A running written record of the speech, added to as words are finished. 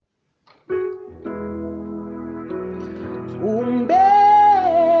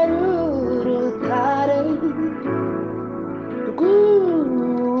umbere urutare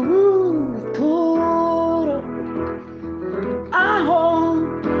rw'ubuturo aho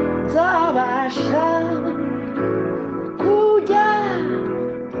nzabasha kujya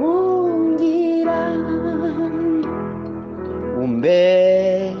mpungira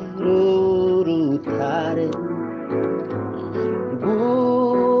umbere urutare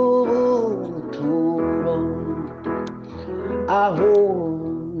rw'ubuturo aho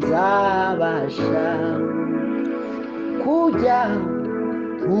nzabasha kujya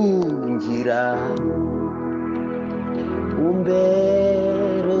mpungira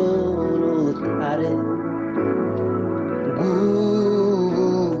umbere urutare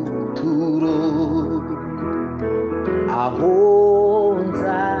rw'ubuturo aho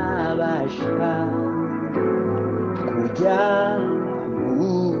nzabasha kujya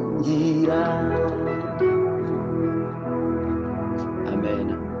mpungira. Amen.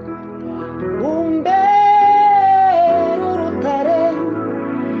 Umbere urutare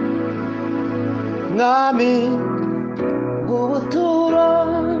mwami rw'ubuturo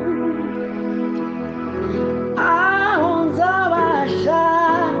aho nzabasha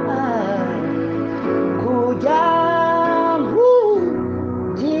kujya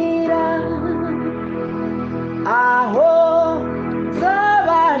mpungira aho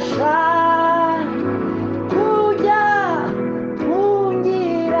nzabasha kujya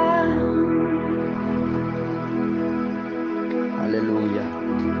mpungira. Haleluya.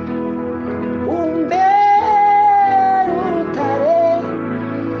 Umbere urutare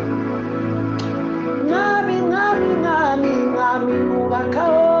mwami mwami mwami mwami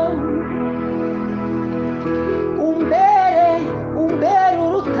mubakaho umbere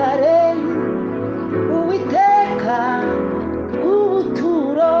urutare uwiteka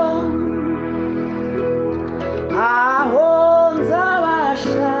ubuturo aho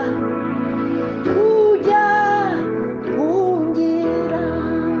nzabasha kujya mpungira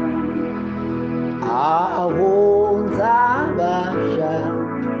aho nzabasha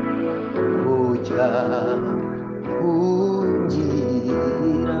kujya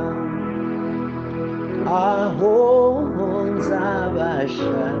mpungira aho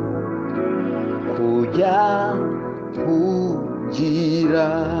nzabasha kujya mpungira.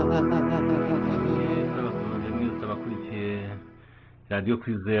 Abakurikiye radiyo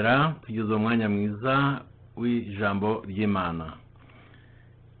Kwizera tugeze umwanya mwiza w'ijambo ry'Imana.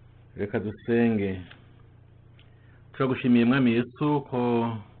 Reka dusenge. Turagushimiye mwami Yesu ko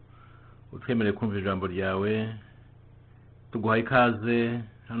utwemereye kumva ijambo ryawe. Tuguhaye ikaze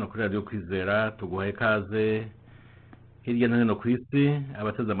hano kuri radiyo Kwizera, tuguhaye ikaze hirya no hino ku isi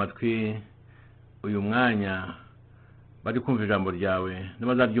abateze amatwi uyu mwanya bari kumva ijambo ryawe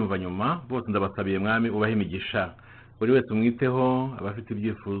n'abazaryumva nyuma bose ndabasabiye mwami ubahe imigisha. Buri wese umwiteho, abafite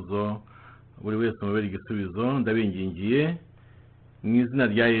ibyifuzo buri wese umubere igisubizo ndabingingiye mu izina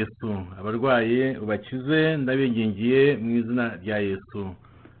rya Yesu. Abarwaye ubakize ndabingingiye mu izina rya Yesu.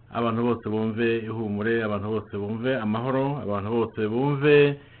 Abantu bose bumve ihumure, abantu bose bumve amahoro, abantu bose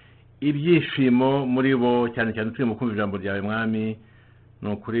bumve ibyishimo muri bo, cyane cyane turi mu kumva ijambo ryawe mwami.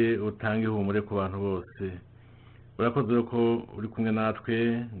 Nukuri utanga ihumure ku bantu bose. Urakoze ko uri kumwe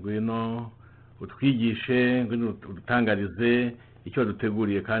natwe, ngwino utwigishe, ngwino udutangarize icyo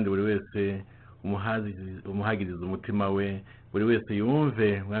duteguriye, kandi buri wese umuhagiriza umutima we, buri wese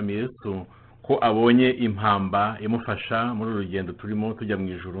yumve mwami Yesu ko abonye impamba imufasha muri urugendo turimo tujya mu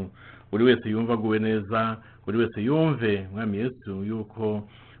ijuru. Buri wese yumva aguwe neza, buri wese yumve mwami Yesu yuko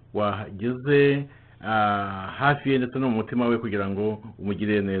wageze hafi ye ndetse no mu mutima we kugira ngo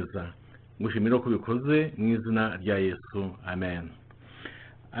umugire neza. Ngushimira ko ubikoze mu izina rya Yesu. Amen.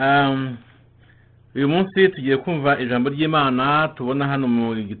 Uyu munsi tugiye kumva ijambo ry'Imana tubona hano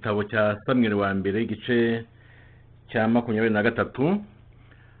mu gitabo cya Samuel wa mbere igice cya 23.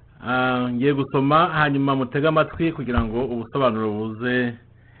 Ngiye gusoma hanyuma mutega amatwi kugira ngo ubusobanuro buze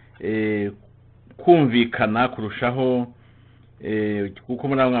kumvikana kurushaho, kuko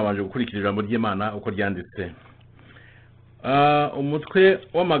muri mwabanje gukurikira ijambo ry'Imana uko ryanditse. Umutwe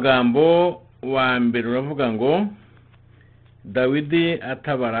w'amagambo wa mbere uravuga ngo Dawidi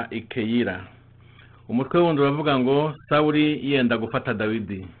atabara i Keyila. Umutwe wundi uravuga ngo Sawuli yenda gufata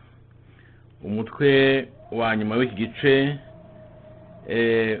Dawidi. Umutwe wa nyuma w'iki gice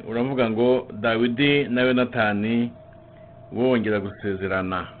uravuga ngo Dawidi na Yonatani bongera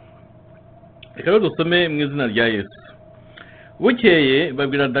gusezerana. Reka dusome mu izina rya Yesu. Bukeye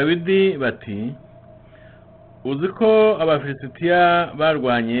babwira Dawidi bati, uzi ko Abafilisitiya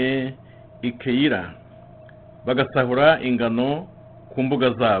barwanye i Keyila bagasahura ingano ku mbuga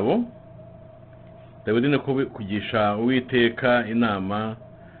zabo? Dawidi no kugisha Uwiteka inama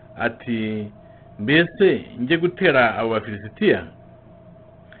ati mbese njye gutera abo Bafilisitiya?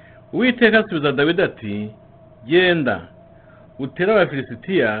 Uwiteka asubiza Dawidi ati genda utera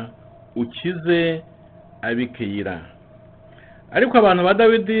Abafilisitiya ukize ab'i Keyila. Ariko abantu ba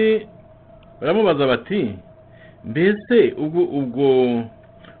Dawidi baramubaza bati mbese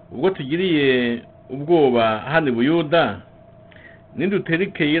ubwo tugiriye ubwoba hano i Buyuda nidutera i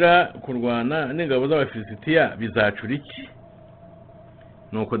Keyila kurwana n'ingabo z'Abafilisitiya bizacura iki?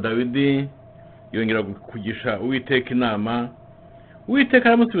 Nuko Dawidi yongera kugisha Uwiteka inama. Uwiteka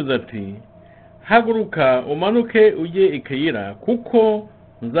aramusubiza ati haguruka umanuke ujye i Keyila kuko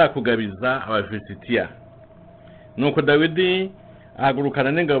nzakugabiza Abafilisitiya. Nuko Dawidi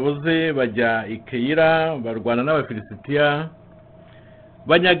ahagurukana n'ingabo ze bajya i Keyila barwana n'Abafilisitiya,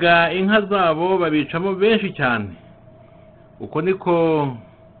 banyaga inka zabo babicamo benshi cyane. Uko niko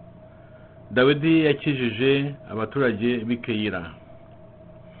Dawidi yakijije abaturage b'i Keyila.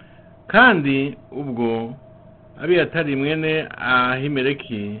 Kandi ubwo Abiyatari mwene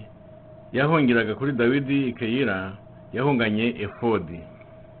Ahimeleki yahongeraga kuri Dawidi i Keyila, yahunganye efodi.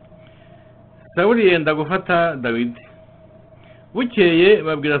 Sawuli yenda gufata Dawidi. Bukeye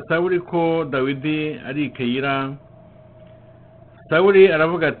babwira Sawuli ko Dawidi ari i Keyila. Sawuli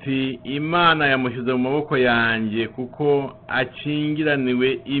aravuga ati Imana yamushyize mu maboko yanjye kuko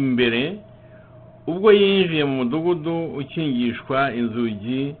akingiraniwe imbere ubwo yinjiye mu mudugudu ukingishwa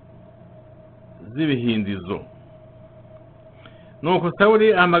inzugi z'ibihindizo. Nuko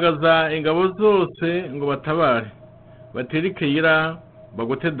Sawuli ahamagaza ingabo zose ngo batabare batere i Keyila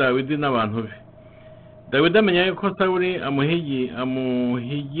bagote Dawidi n'abantu be. Dawidi amenya ko Sawuli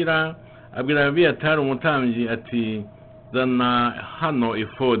amuhigira, abwira Abiyatari umutambyi ati zana hano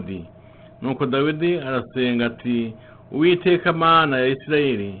efodi. Nuko Dawidi arasenga ati Uwiteka Mana ya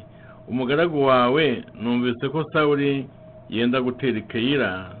Isirayeli, umugaragu wawe numvise ko Sawuli yenda gutera i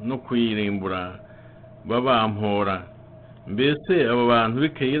Keyila no kuyirimbura babampora. Mbese abo bantu b'i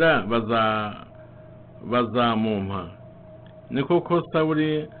Keyila bazamumpa? Ni koko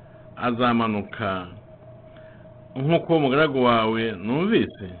Sawuli azamanuka nk'uko umugaragu wawe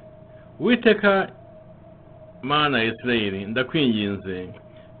numvise? Uwiteka Mana ya Isirayeli, ndakwinginze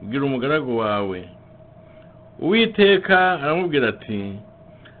bwira umugaragu wawe. Uwiteka aramubwira ati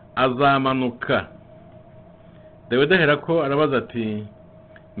azamanuka. Dawidi aherako arabaza ati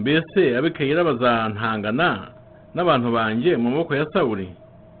mbese ab'i Keyila bazantangana n'abantu banjye mu maboko ya Sawuli?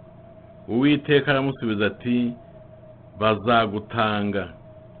 Uwiteka aramusubiza ati bazagutanga.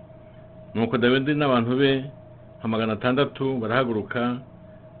 Nuko Dawidi n'abantu be 600 barahaguruka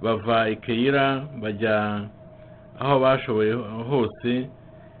bava i Keyila bajya aho bashoboye hose.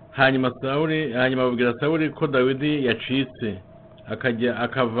 Hanyuma babwira Sawuli ko Dawidi yacitse,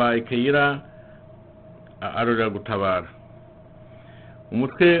 akava i Keyila arorera gutabara.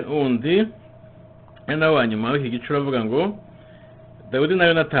 Umutwe wundi nawo wa nyuma w'iki gice uravuga ngo Dawidi na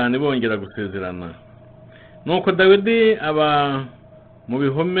Yonatani bongera gusezerana. Nuko Dawidi aba mu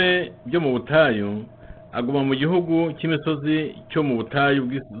bihome byo mu butayu, aguma mu gihugu cy'imisozi cyo mu butayu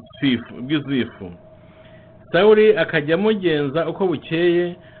bw'Izifu. Sawuli akajya amugenza uko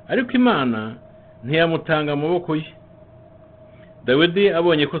bukeye, ariko Imana ntiyamutanga mu maboko ye. Dawidi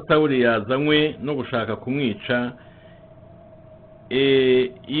abonye ko Sawuli yazanywe no gushaka kumwica,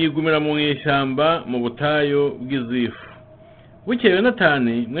 yigumira mu ishyamba mu butayu bw'Izifu. Bukeye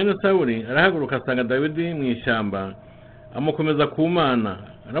Yonatani mwene Sawuli arahaguruka asanga Dawidi mu ishyamba, amukomeza ku Mana.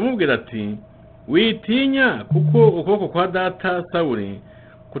 Aramubwira ati witinya, kuko ukuboko kwa data Sawuli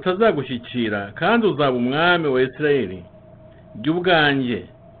kutazagushyikira, kandi uzaba umwami wa Isirayeli. Jye ubwanjye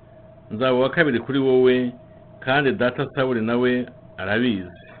nzaba wa kabiri kuri wowe, kandi data Sawuli nawe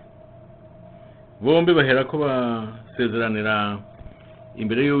arabizi. Bombi baherako basezeranira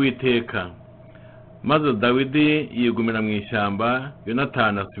imbere y'Uwiteka. Maze Dawidi yigumira mu ishyamba,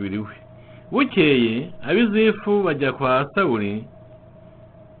 Yonatani asubira iwe. Bukeye ab'Izifu bajya kwa Sawuli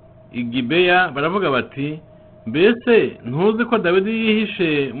i Gibeya, baravuga bati mbese ntuzi ko Dawidi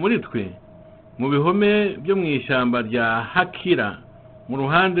yihishe muri twe mu bihome byo mu ishyamba rya Hakira mu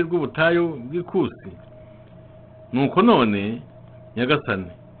ruhande rw'ubutayu bw'Ikusi? Nuko none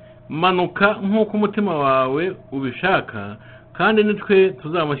nyagasani, manuka nk'uko umutima wawe ubishaka, kandi nitwe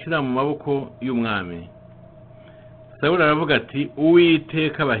tuzamushyira mu maboko y'umwami. Sawuli aravuga ati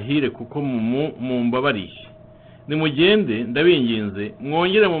Uwiteka bahire kuko mumbabariye. Nimugende ndabinginze,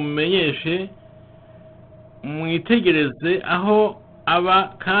 mwongere mumenyeshe, mwitegereze aho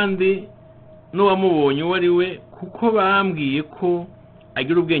aba, kandi n'uwamubonye uwo ari we, kuko bambwiye ko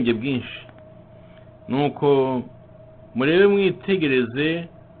agira ubwenge bwinshi. Nuko murebe mwitegereze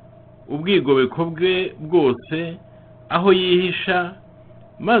ubwigobeko bwe bwose aho yihisha,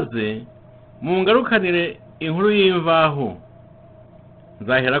 maze mungarukanire inkuru y'imvaho.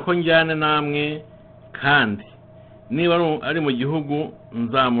 Nzahera ko njyane namwe, kandi niba ari mu gihugu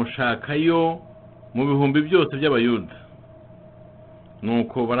nzamushakayo mu bihumbi byose by'abayuda.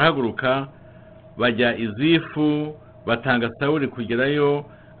 Nuko barahaguruka bajya Izifu, batanga Sawuli kugerayo,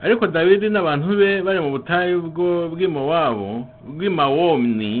 ariko Dawidi n'abantu be bari mu butayu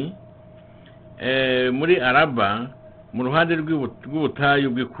bw'Imawoni muri Araba, mu ruhande rw'ubutayu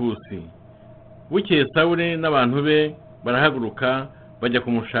bw'Ikusi. Bukeye Sawuli n'abantu be barahaguruka bajya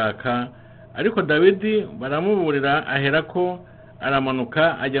kumushaka, ariko Dawidi baramuburira, aherako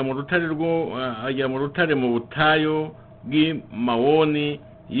aramanuka ajya mu rutare mu butayu bw'Imawoni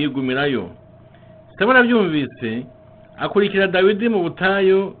yigumirayo. Sawuli abyumvise akurikira Dawidi mu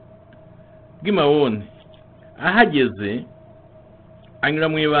butayu bw'Imawoni. Ahageze anyura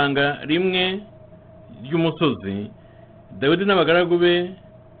mu ibanga rimwe ry'umusozi, Dawidi n'abagaragu be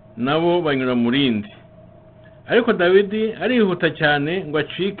nabo banyura mu rindi. Ariko Dawidi arihuta cyane ngo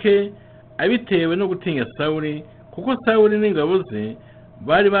acike, abitewe no gutinya Sawuli, kuko Sawuli n'ingabo ze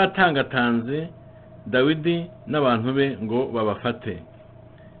bari batangatanze Dawidi n'abantu be ngo babafate.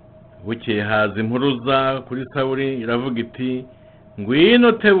 Bukeye haza impuruza kuri Sawuli, iravuga iti,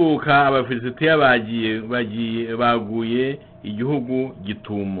 ngwino tebuka, Abafilisitiya baguye igihugu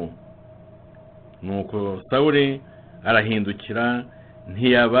gitumo. Nuko Sawuli arahindukira,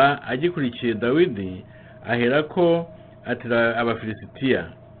 ntiyaba agikurikiye Dawidi, aherako atira Abafilisitiya.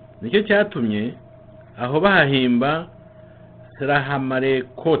 Nicyo cyatumye aho bahahimba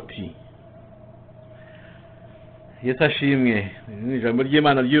Serahamarekoti. Yesu ashimwe. Ni ijambo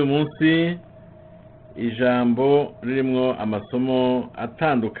ry'Imana ry'uyu munsi, ijambo ririmo amasomo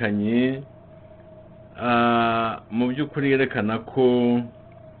atandukanye, mu by'ukuri yerekana ko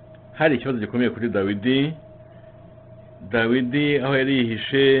hari ikibazo gikomeye kuri Dawidi. Dawidi aho yari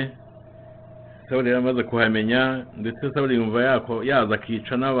yihishe, Sawuli yaramaze kuhamenya, ndetse Sawuli yumva yaza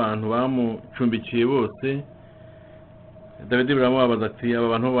akica n'abantu bamucumbikiye bose. Dawidi biramubabaza ati, aba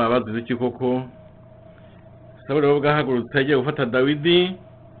bantu babazize iki koko? Sawuli rero bwahagurutse agiye gufata Dawidi,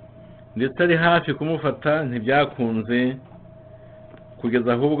 ndetse ari hafi kumufata, ntibyakunze,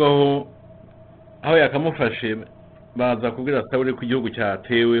 kugeza ahubwo aho yakamufashe baza kubwira Sawuli ko igihugu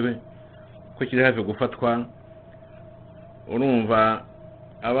cyatewe, ko kiri hafi gufatwa. Urumva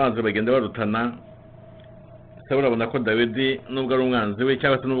abanzi bagenda barutana. Sawuli abona ko Dawidi nubwo ari umwanzi we,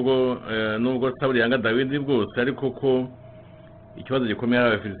 cyangwa se nubwo Sawuli yanga Dawidi bwose, ariko ko ikibazo gikomeye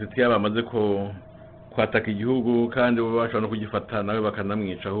ari Abafilisitiya bamaze kwataka igihugu, kandi bashobora no kugifata nawe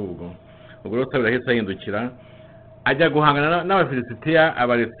bakanamwica. Ahubwo ubwo rero Sawuli ahise ahindukira ajya guhangana n'Abafilisitiya,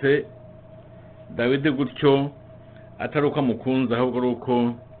 abaretse Dawidi gutyo, atari uko amukunze, ahubwo ari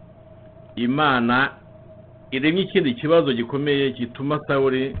uko Imana iremye ikindi kibazo gikomeye gituma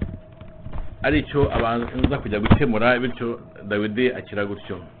Sawuli ari cyo abanza kujya gukemura, bityo Dawidi akira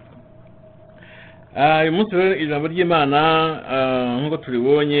gutyo. Uyu munsi rero ijambo ry'Imana nk'uko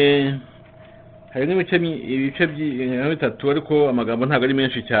turibonye, hari n'ibice bitatu, ariko amagambo ntabwo ari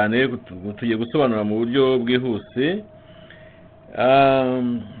menshi cyane, tugiye gusobanura mu buryo bwihuse.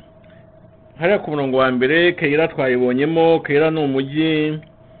 Hariya ku murongo wa mbere, Keyila twayibonyemo. Keyila ni umujyi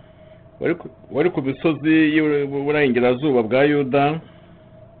wari ku misozi y'uburengerazuba bwa Yuda.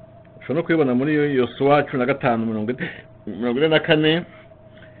 Ushobora no kubibona muri Yosuwa 15:44.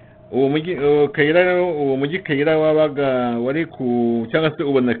 Uwo mujyi Keyila wabaga cyangwa se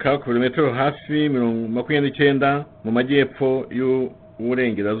uboneka ku birometero hafi 29 mu majyepfo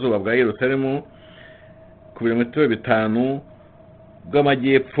y'uburengerazuba bwa Yerusalemu, ku birometero 5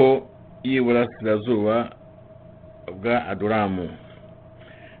 bw'amajyepfo y'iburasirazuba bwa Adulamu.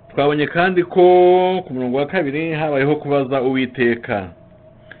 Twabonye kandi ko ku murongo wa kabiri habayeho kubaza Uwiteka.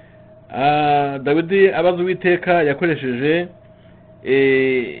 Dawidi abaza Uwiteka yakoresheje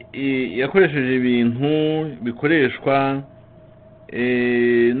ibintu bikoreshwa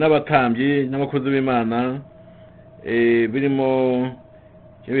n'abatambyi n'abakozi b'Imana, birimo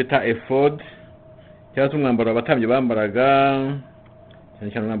icyo bita ephod, cyangwa se umwambaro abatambyi bambaraga,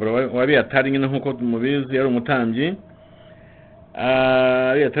 cyane cyane umwambaro wa Abiyatari, nyine nk'uko mubizi yari umutambyi.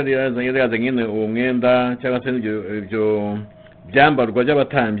 Abiyatari yazanye uwo mwenda, cyangwa se ibyo byambarwa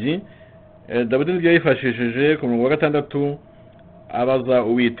by'abatambyi. Dawidi nibyo yifashishije ku murongo wa 6, abaza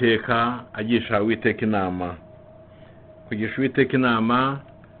Uwiteka, agisha Uwiteka inama. Kugisha Uwiteka inama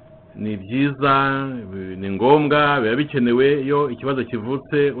ni byiza, ni ngombwa, biba bikenewe. Iyo ikibazo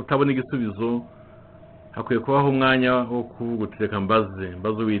kivutse utabona igisubizo, hakwiye kubaho umwanya wo kuvuga uti reka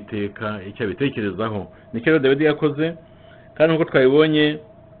mbaze Uwiteka icyo abitekerezaho. Nicyo Dawidi yakoze, kandi nk'uko twabibonye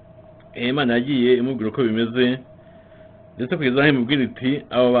Imana yagiye imubwira uko bimeze, ndetse kugeza aho imubwira iti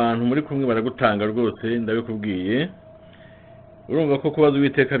abo bantu muri kumwe baragutanga rwose ndabikubwiye. Urumva ko kubaza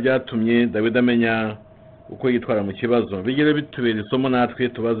Uwiteka byatumye Dawidi amenya uko yitwara mu kibazo. Bigere bitubera isomo natwe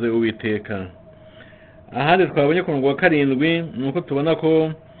tubaze Uwiteka. Ahandi twabonye ku murongo wa 7 nuko tubona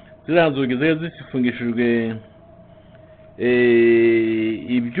ko ziriya nzugi zari zifungishijwe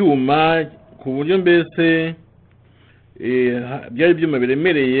ibyuma ku buryo mbese byari ibyuma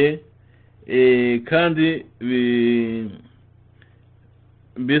biremereye, kandi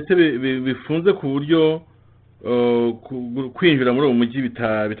mbese bifunze ku buryo kwinjira muri uwo mujyi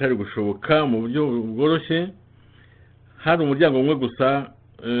bitari gushoboka mu buryo bworoshye. Hari umuryango umwe gusa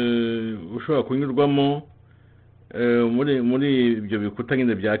ushobora kunyurwamo muri ibyo bikuta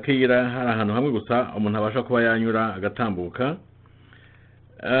nyine bya Keila. Hari ahantu hamwe gusa umuntu abasha kuba yanyura agatambuka.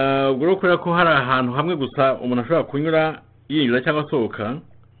 Ubwo rero kubera ko hari ahantu hamwe gusa umuntu ashobora kunyura yinjira cyangwa asohoka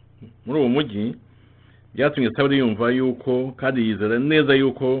muri uwo mujyi, byatumye Sawuli yumva yuko kandi yizera neza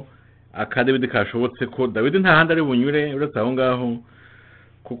yuko Dawidi kashobotse ko Dawidi nta handi ari bunyure uretse aho ngaho,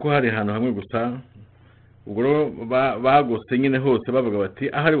 kuko hari ahantu hamwe gusa. Ubwo rero bagose nyine hose bavuga bati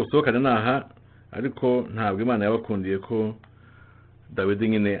ahari busohokane naha, ariko ntabwo Imana yabakundiye ko Dawidi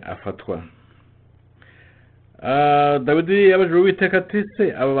nyine afatwa. Dawidi yabajije Uwiteka ati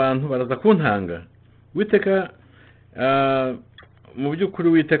se aba bantu baraza kuntanga? Uwiteka mu by'ukuri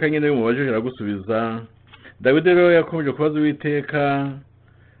Uwiteka nyine yumubajije aragusubiza. Dawidi rero yakomeje kubaza Uwiteka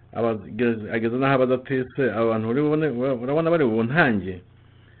ageza n'aho abaza ati se aba bantu urabona bari buntange?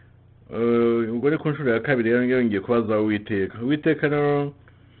 Ubwo ari ku nshuro ya 2 rero yongeye kubaza Uwiteka. Uwiteka rero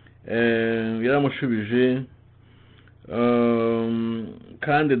yaramushubije,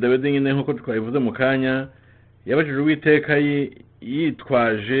 kandi Dawidi nyine nk'uko twabivuze mu kanya yabajije Uwiteka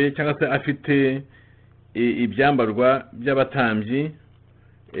yitwaje cyangwa se afite ibyambarwa by'abatambyi.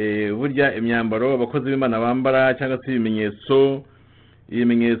 Burya imyambaro abakozi b'Imana bambara cyangwa se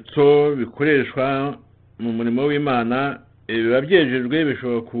ibimenyetso bikoreshwa mu murimo w'Imana biba byejejwe,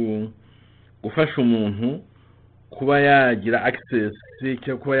 bishobora gufasha umuntu kuba yagira access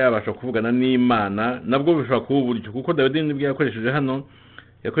cyo kuba yabasha kuvugana n'Imana. Nabwo bishobora kuba uburyo, kuko Dawidi nibwo yakoresheje hano,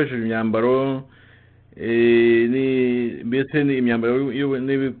 yakoresheje imyambaro mbese ni imyambaro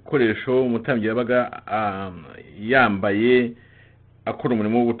n'ibikoresho umutambyi yabaga yambaye akora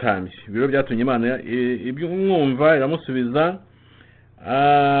umurimo w'ubutambyi. Biro byatumye Imana ibyo umwumva iramusubiza.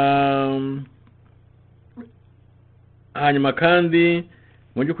 Hanyuma kandi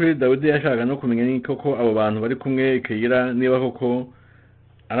mu by'ukuri Dawidi yashakaga no kumenya koko abo bantu bari kumwe Keila niba koko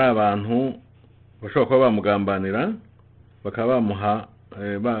ari abantu bashobora kuba bamugambanira bakaba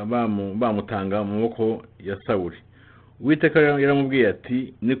bamutanga mu maboko ya Sawuli. Uwiteka yaramubwiye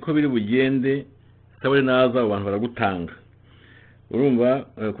ati niko biri bugende, Sawuli naza abo bantu baragutanga. Urumva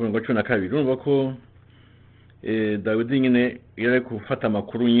ku murongo wa 12 urumva ko Dawidi nyine yari gufata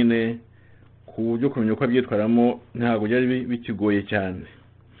amakuru nyine ku buryo kumenya uko abyitwaramo ntabwo byari bikigoye cyane.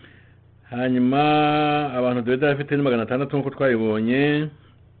 Hanyuma abantu Dawidi afite ni 600 nk'uko twabibonye,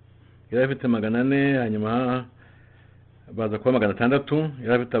 yari afite 400, hanyuma baza kuba 600.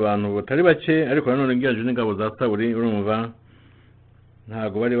 Yari afite abantu batari bake, ariko nanone ngiyaje n'ingabo za Sawuli. Urumva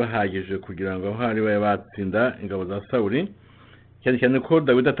ntabwo bari bahagije kugira ngo hari baye batsinda ingabo za Sawuli, cyane cyane ko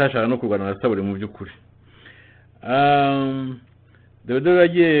Dawidi atashaka no kurwana na Sawuli mu by'ukuri. Dawidi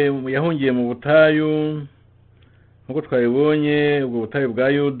yahungiye mu butayu nk'uko twabibonye. Ubwo butayu bwa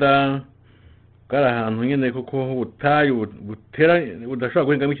Yuda bwari ahantu nyine kuko ubutayu budashobora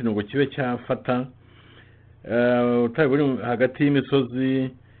guhingamo ikintu ngo kibe cyafata. Ubutayu buri hagati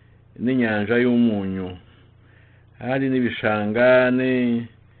y'imisozi n'inyanja y'umunyu, hari n'ibishanga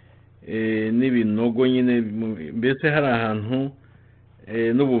n'ibinogo nyine, mbese hari ahantu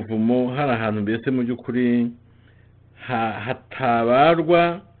n'ubuvumo, hari ahantu mbese mu by'ukuri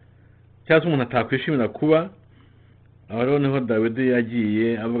hatabarwa cyangwa se umuntu atakwishimira kuba. Aho rero niho Dawidi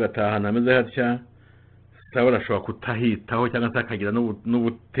yagiye avuga ati ahantu hameze hatya Sawuli ashobora kutahitaho cyangwa se akagira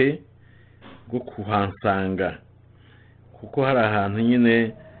n'ubute bwo kuhansanga, kuko hari ahantu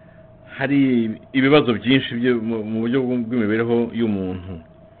nyine hari ibibazo byinshi mu buryo bw'imibereho y'umuntu.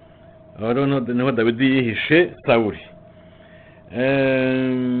 Aho rero niho Dawidi yihishe Sawuli.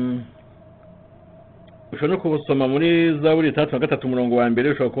 Ushobora no kubusoma muri Zaburi 3:3 umurongo wa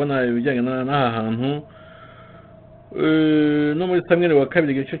 1, ushobora kubona ibijyanye n'aha hantu. No muri Samuel wa 2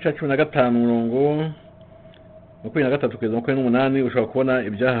 igice cya 15 umurongo 23 kugeza 28 ushobora kubona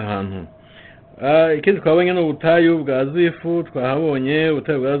ibyaha hantu. Ikindi twabonye no ubutayu bwa Zifu, twahabonye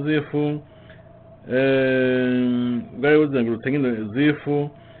ubutayu bwa Zifu bwari buzengurutse nyine Zifu,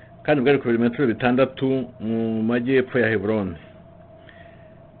 kandi bwari ku birometero 6 mu majyepfo ya Hebroni.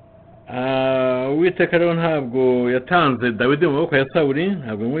 Uwiteka rero ntabwo yatanze Dawidi mu maboko ya Sawuli,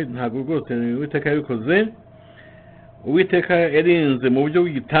 ntabwo rwose Uwiteka yabikoze. Uwiteka yarinze mu buryo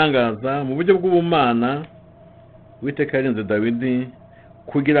bw'igitangaza, mu buryo bw'ubumana. Uwiteka yarinze Dawidi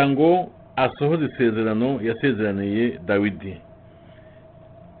kugira ngo asohoze isezerano yasezeraniye Dawidi,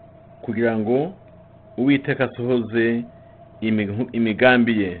 kugira ngo Uwiteka asohoze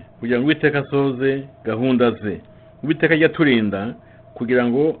imigambi ye, kugira ngo Uwiteka asohoze gahunda ze. Uwiteka ajya turinda kugira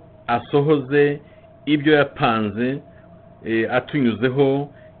ngo asohoze ibyo yapanze atunyuzeho,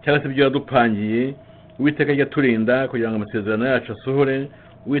 cyangwa se ibyo yadupangiye. Uwiteka ajya turinda kugira ngo amasezerano yacu asohore.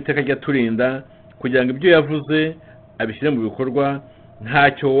 Uwiteka ajya turinda kugira ngo ibyo yavuze abishyire mu bikorwa.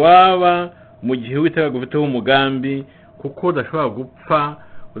 Ntacyo waba mu gihe Uwiteka agufiteho umugambi, kuko udashobora gupfa,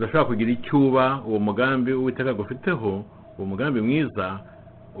 udashobora kugira icyuba uwo mugambi Uwiteka agufiteho, uwo mugambi mwiza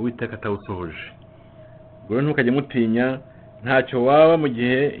Uwiteka atawusohoje. Ubwo ntukajye mutinya, ntacyo waba mu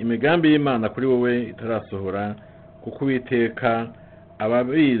gihe imigambi y'Imana kuri wowe itarasohora, kuko Uwiteka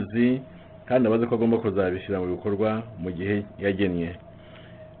ababizi kandi abazi ko agomba kuzabishyira mu bikorwa mu gihe yagennye.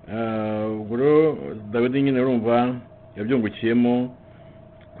 Ubwo Dawidi nyine urumva yabyungukiyemo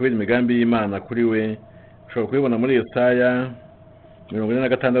kubera imigambi y'Imana kuri we. Ushobora kubibona muri Yesaya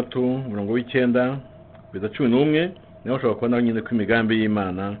 46:9 kugeza 11, naho ushobora kubona nyine ko imigambi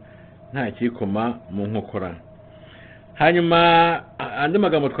y'Imana nta kikoma mu nkokora. Hanyuma andi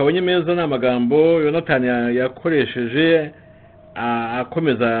magambo twabonye meza ni amagambo Yonatani yakoresheje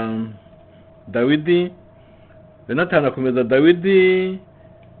akomeza Dawidi. Yonatani akomeza Dawidi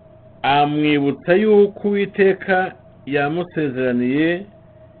amwibutsa yuko Uwiteka yamusezeraniye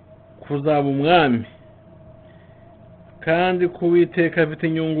kuzaba umwami, kandi ko Uwiteka afite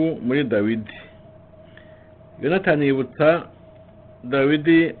inyungu muri Dawidi. Yonatani yibutsa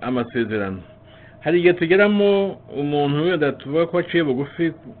Dawidi amasezerano. Hari igihe tugeramo umuntu wenda tuvuga ko aciye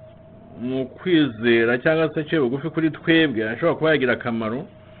bugufi mu kwizera, cyangwa se aciye bugufi kuri twebwe, ashobora kuba yagira akamaro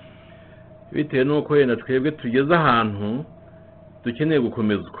bitewe n'uko yenda twebwe tugeze ahantu dukeneye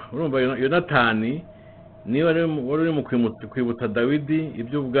gukomezwa. Urumva Yonatani niba wari uri mu kwibutsa Dawidi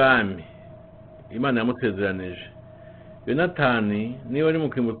iby'ubwami Imana yamusezeranije. Yonatani niba wari mu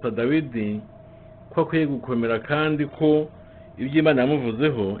kwibutsa Dawidi ko akwiye gukomera, kandi ko ibyo Imana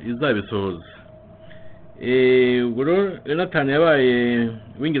yamuvuzeho izabisohoza. Ubwo Yonatani yabaye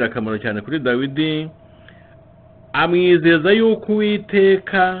w'ingirakamaro cyane kuri Dawidi, amwizeza yuko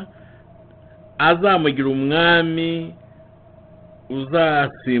Uwiteka azamugira umwami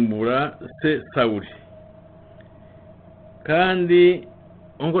uzasimbura se Sawuli. Kandi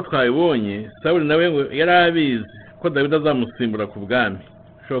nk'uko twabibonye, Sawuli nawe ngo yari abizi ko Dawidi azamusimbura ku bwami.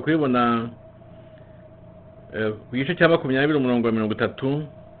 Ushobora kubibona ku gice cya 20:30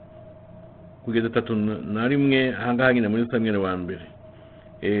 kugeza 31 ahangaha nyine muri Samuel wa mbere.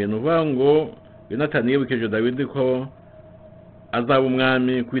 Ni ukuvuga ngo Yonatani yibukije Dawidi ko azaba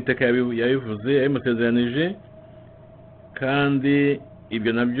umwami, ku Uwiteka yabivuze, yabimusezeranije, kandi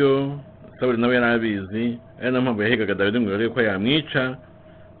ibyo nabyo Sawuli nawe yari abizi. Ari nayo mpamvu yahigaga Dawidi ngo yore ko yamwica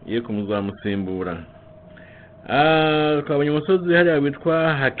ye kumuzamusimbura. Twabonye umusozi hariya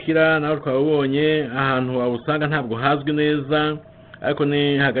witwa Hakira, naho twabonye ahantu wawusanga ntabwo hazwi neza, ariko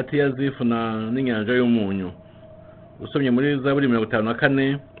ni hagati ya Zifu n'inyanja y'umunyu. Usomye muri Zaburi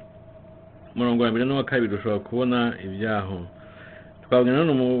 54 umurongo wa 2 ushobora kubona ibyaho. Twabonye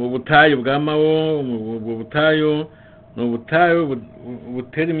none mu butayu bwa Mawo. Mu butayu ni ubutayu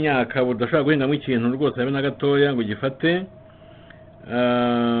butera imyaka, budashobora guhingamo ikintu rwose habe na gatoya ngo gifate.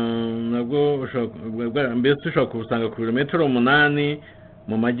 Nabwo mbese ushobora kubusanga ku birometero 8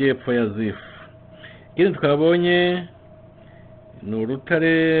 mu majyepfo ya Zifu. Ikindi twabonye ni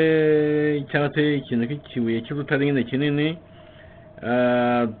urutare, cyangwa se ikintu cy'ikibuye cy'urutare nyine kinini.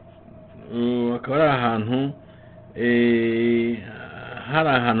 Akaba ari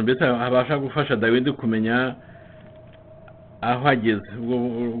ahantu mbese habasha gufasha Dawidi kumenya aho ageze.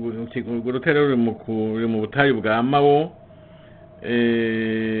 Urwo rutare ruri mu butayu bwa Mawo.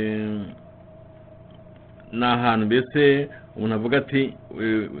 Ni ahantu mbese umuntu avuga ati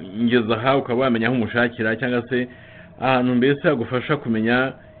ngeze aha, ukaba wamenya aho umushakira, cyangwa se ahantu mbese agufasha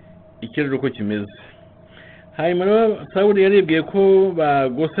kumenya ikirere uko kimeze. Hanyuma rero Sawuli yaribwiye ko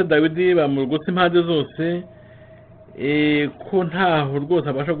bagose Dawidi, bamugose impande zose, ko ntaho rwose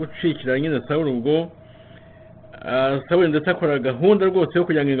abasha gucikira nyine Sawuli. Ubwo Sawuli ndetse akora gahunda rwose yo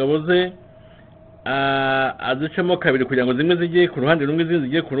kugira ngo ingabo ze aducamo kabiri, kugira ngo zimwe zijye ku ruhande rumwe, izindi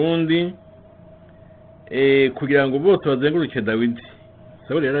zijye ku rundi, kugira ngo bose bazenguruke Dawidi.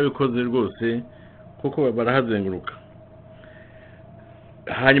 Sawuli yarabikoze rwose kuko barahazenguruka.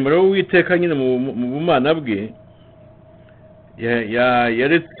 Hanyuma rero Uwiteka nyine mu bumana bwe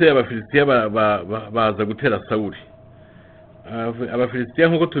yaretse abafilisitiya baza gutera Sawuli. Abafilisitiya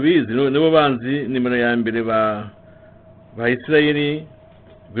nk'uko tubizi nibo banzi nimero ya mbere ba Isirayeli,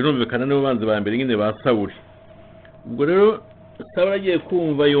 birumvikana nibo banzi ba mbere nyine ba Sawuli. Ubwo rero Sawuli agiye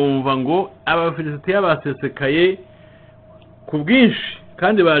kumva yumva ngo abafilisitiya basesekaye ku bwinshi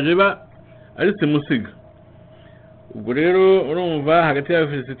kandi baje ari simusiga. Ubwo rero urumva hagati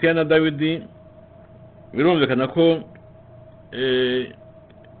y'abafilisitiya na Dawidi birumvikana ko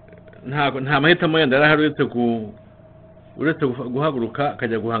nta mahitamo yandi yarahari uretse guhaguruka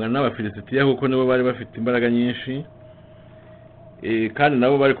akajya guhangana n'abafilisitiya kuko nibo bari bafite imbaraga nyinshi, kandi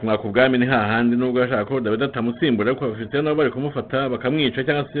nabo bari kumwaka ubwami ni hahandi nubwo yashaka ko Dawidi atamusimbura, ariko abafilisitiya nabo bari kumufata bakamwica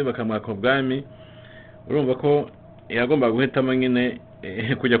cyangwa se bakamwaka ubwami. Urumva ko yagomba guhitamo nyine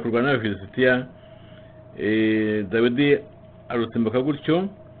kujya kurwana n'abafilisitiya. Dawidi arusimbuka gutyo.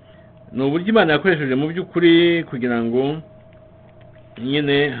 Ni uburyo Imana yakoresheje mu by'ukuri kugira ngo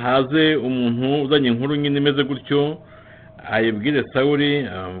nyine haze umuntu uzanye inkuru nyine imeze gutyo, ayibwire Sawuli,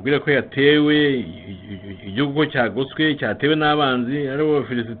 amubwire ko yatewe, igihugu ko cyagoswe, cyatewe n'abanzi ari bo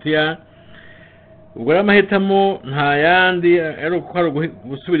Filisitiya. Ubwo rero amahitamo nta yandi ari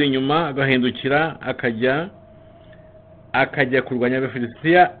gusubira inyuma, agahindukira akajya kurwanya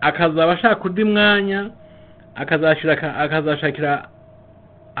Abafilisitiya, akazaba ashaka undi mwanya, akazashakira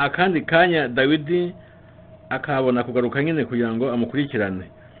akandi kanya Dawidi akabona kugaruka nyine kugira ngo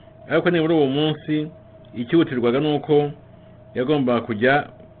amukurikirane. Ariko nibura uwo munsi ikihutirwaga nuko yagomba kujya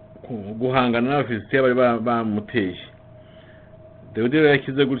guhangana n'Abafilisitiya bari bamuteye. Dawidi rero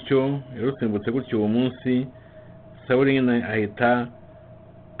yakize gutyo, yarusimbutse gutyo uwo munsi. Sawuli nyine ahita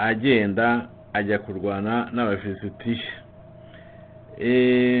agenda ajya kurwana n'Abafilisitiya.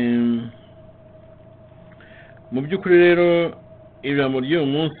 Mu by'ukuri rero ijambo ry'uyu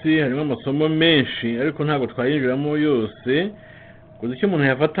munsi harimo amasomo menshi, ariko ntabwo twayinjiramo yose. Gusa icyo umuntu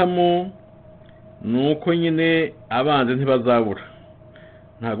yafatamo ni uko nyine abanzi ntibazabura.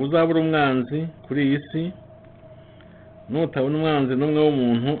 Ntabwo uzabura umwanzi kuri iyi si. Nutabona umwanzi n'umwe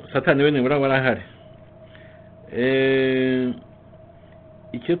w'umuntu, Satani we nibura warahari.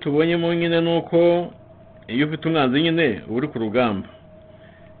 Icyo tubonyemo nyine ni uko iyo ufite umwanzi nyine uba uri ku rugamba.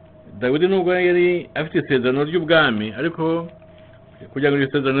 Dawidi nubwo yari afite isezerano ry'ubwami, ariko kugira ngo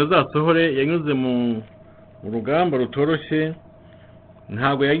iryo sezerano rizasohore yanyuze mu rugamba rutoroshye.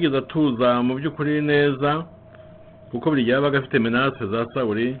 Ntabwo yagize atuza mu by'ukuri neza, kuko buri gihe yabaga afite menace za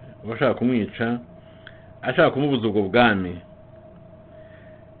Sawuli bashaka kumwica, ashaka kumubuza ubwo bwami.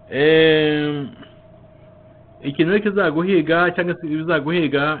 Ikintu kizaguhiga cyangwa se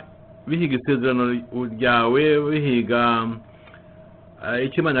bizaguhiga bihiga isezerano ryawe, bihiga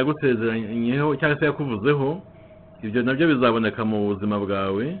icyo Imana yagusezeranyeho cyangwa se yakuvuzeho, ibyo nabyo bizaboneka mu buzima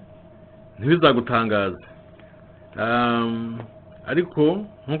bwawe, ntibizagutangaze. Ariko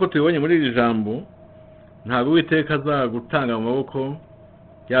nk'uko tubibonye muri iri jambo, ntabwo Uwiteka azagutanga mu maboko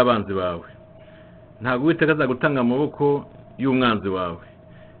y'abanzi bawe, ntabwo Uwiteka azagutanga mu maboko y'umwanzi wawe.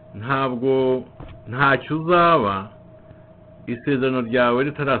 Ntabwo ntacyo uzaba isezerano ryawe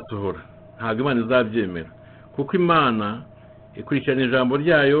ritarasohora, ntabwo Imana izabyemera, kuko Imana ikurikirana ijambo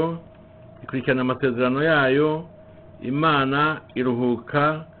ryayo, ikurikirana amasezerano yayo. Imana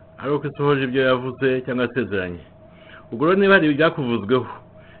iruhuka ari uko isohoje ibyo yavuze cyangwa yasezeranye. Ubwo rero niba hari ibyakuvuzweho,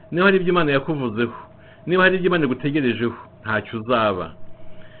 niba hari ibyo Imana yakuvuzeho, niba hari ibyo Imana igutegerejeho, ntacyo uzaba.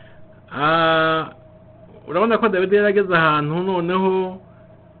 Urabona ko Dawidi yarageze ahantu noneho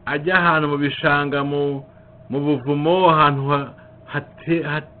ajya ahantu mu bishanga, mu buvumo, ahantu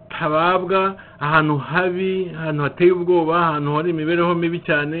hatababwa, ahantu habi, ahantu hateye ubwoba, ahantu hari imibereho mibi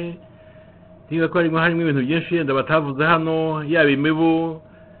cyane. Niba ko harimo ibintu byinshi yenda batavuze hano, yaba imibu,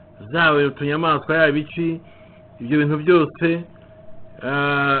 zaba utunyamaswa, yaba iki, ibyo bintu byose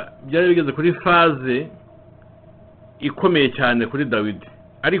byari bigeze kuri faze ikomeye cyane kuri Dawidi.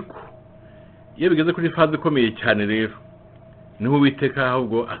 Ariko iyo bigeze kuri faze ikomeye cyane rero niho Uwiteka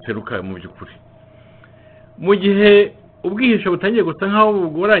ahubwo aseruka mu by'ukuri. Mu gihe ubwihisho butangiye gusa nkaho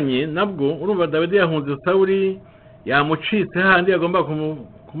bugoranye, nabwo urumva Dawidi yahunze Sawuli, yamucitse handi yagomba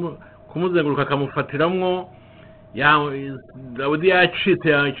kumuzenguruka akamufatiramo. Dawidi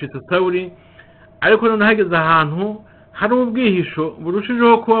yacitse Sawuli, ariko none hageze ahantu hari ubwihisho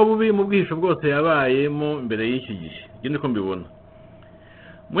burushijeho kuba bubi mu bwihisho bwose yabayemo mbere y'iki gihe. Ibyo niko mbibona.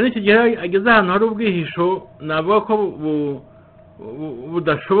 Muri iki gihe ageze ahantu hari ubwihisho navuga ko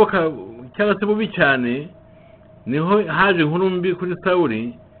budashoboka cyangwa se bubi cyane, niho haje inkuru mbi kuri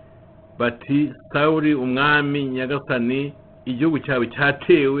Sawuli, bati Sawuli umwami nyagasani, igihugu cyawe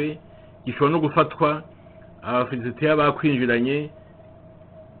cyatewe, gishobora no gufatwa, Abafilisitiya bakwinjiranye,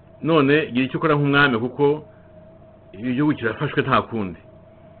 none gira icyo ukora nk'umwami, kuko igihugu kirafashwe nta kundi.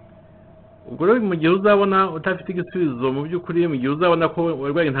 Ubwo rero mu gihe uzabona utafite igisubizo mu by'ukuri, mu gihe uzabona ko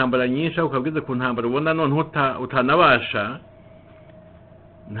warwaye intambara nyinshi ukabwize ku ntambara ubona none utanabasha,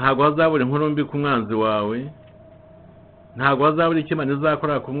 ntabwo hazabura inkuru mbi ku mwanzi wawe, ntabwo hazabura icyo Imana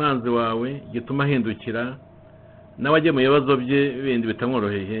izakora ku mwanzi wawe gituma ahindukira nawe ajye mu bibazo bye bindi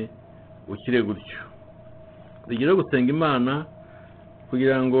bitamworoheye ukire gutyo. Tugire gusenga Imana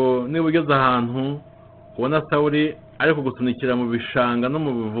kugira ngo niba ugeze ahantu ubona Sawuli ari kugusunikira mu bishanga no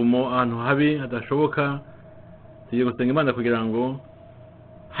mu buvumo ahantu habi hadashoboka, tugiye gusenga Imana kugira ngo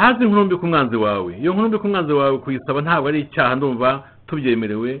haze inkuru mbi ku mwanzi wawe. Iyo nkuru mbi ku mwanzi wawe kuyisaba ntabwo ari icyaha, ndumva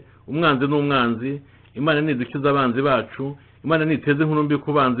tubyemerewe. Umwanzi n'umwanzi, Imana nidukiza abanzi bacu, Imana niteze inkuru mbi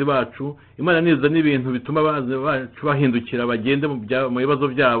ku banzi bacu, Imana niza n'ibintu bituma abanzi bacu bahindukira bagende mu bibazo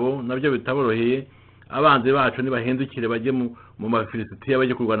byabo nabyo bitaboroheye. Abanzi bacu nibahindukire bajye mu Mafilisitiya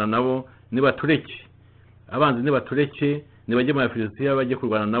bajye kurwana nabo, nibatureke. Abanzi nibatureke nibajye mu Mafilisitiya bajye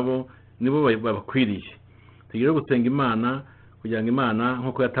kurwana nabo, nibo babakwiriye. Tugire gusenga Imana kugira ngo Imana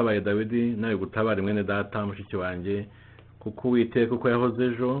nkuko yatabaye Dawidi nawe gutabara mwene data mushiki wanjye, kuko Uwiteka uko yahoze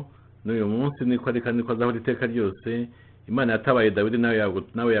ejo n'uyu munsi niko ari kandi ko azahora iteka ryose. Imana yatabaye Dawidi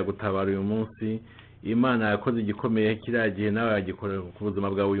nawe yagutabara uyu munsi. Imana yakoze igikomeye kiriya gihe nawe yagikora ku buzima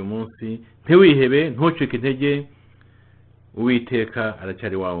bwawe uyu munsi. Ntiwihebe, ntucike intege, Uwiteka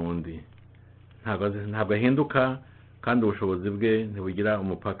aracyari wa wundi, ntabwo ahinduka kandi ubushobozi bwe ntibugira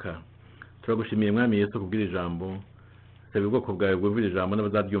umupaka. Turagushimiye Mwami Yesu kubwira ijambo, saba ubwoko bwawe bwumvira ijambo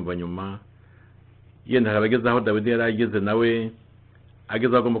n'abazaryumva nyuma. Yenda harabageze aho Dawidi yari ageze, nawe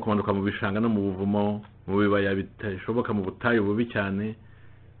ageze agomba kumanuka mu bishanga no mu buvumo, mu bibaya bitashoboka, mu butayu bubi cyane.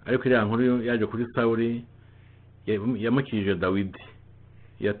 Ariko iriya nkuru yaje kuri Sawuli yamukijije Dawidi,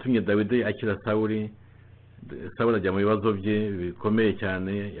 yatumye Dawidi akira Sawuli. Sawuli ajya mu bibazo bye bikomeye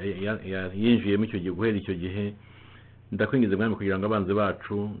cyane yinjiyemo icyo gihe. Guhera icyo gihe ndakwingiza Mwami kugira ngo abanzi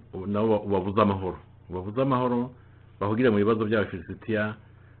bacu nabo ubabuze amahoro, bahugire mu bibazo by'Abafilisitiya,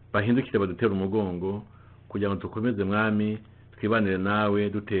 bahindukire badutera umugongo, kugira ngo dukomeze Mwami twibanire nawe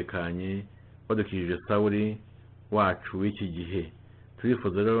dutekanye, badukijije Sawuli wacu w'iki gihe.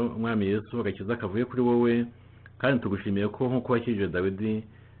 Turifuza rero Mwami Yesu agakiza kavuye kuri wowe, kandi tugushimiye ko nkuko wakijije Dawidi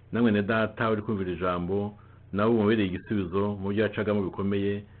namwe ne data uri kumvira ijambo nawe umubereye igisubizo mu byo yacagamo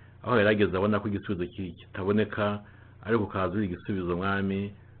bikomeye, aho yarageze abona ko igisubizo kitaboneka ariko kazura igisubizo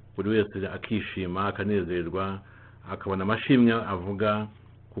Mwami, buri wese akishima akanezerwa akabona amashimwe avuga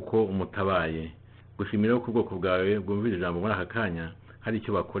kuko umutabaye. Gushimira ko ubwoko bwawe bwumvira ijambo muri aka kanya hari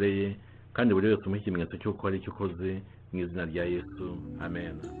icyo bakoreye, kandi buri wese umuha ikimenyetso cy'uko hari icyo ukoze, mu izina rya Yesu,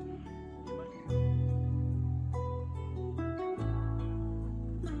 amen.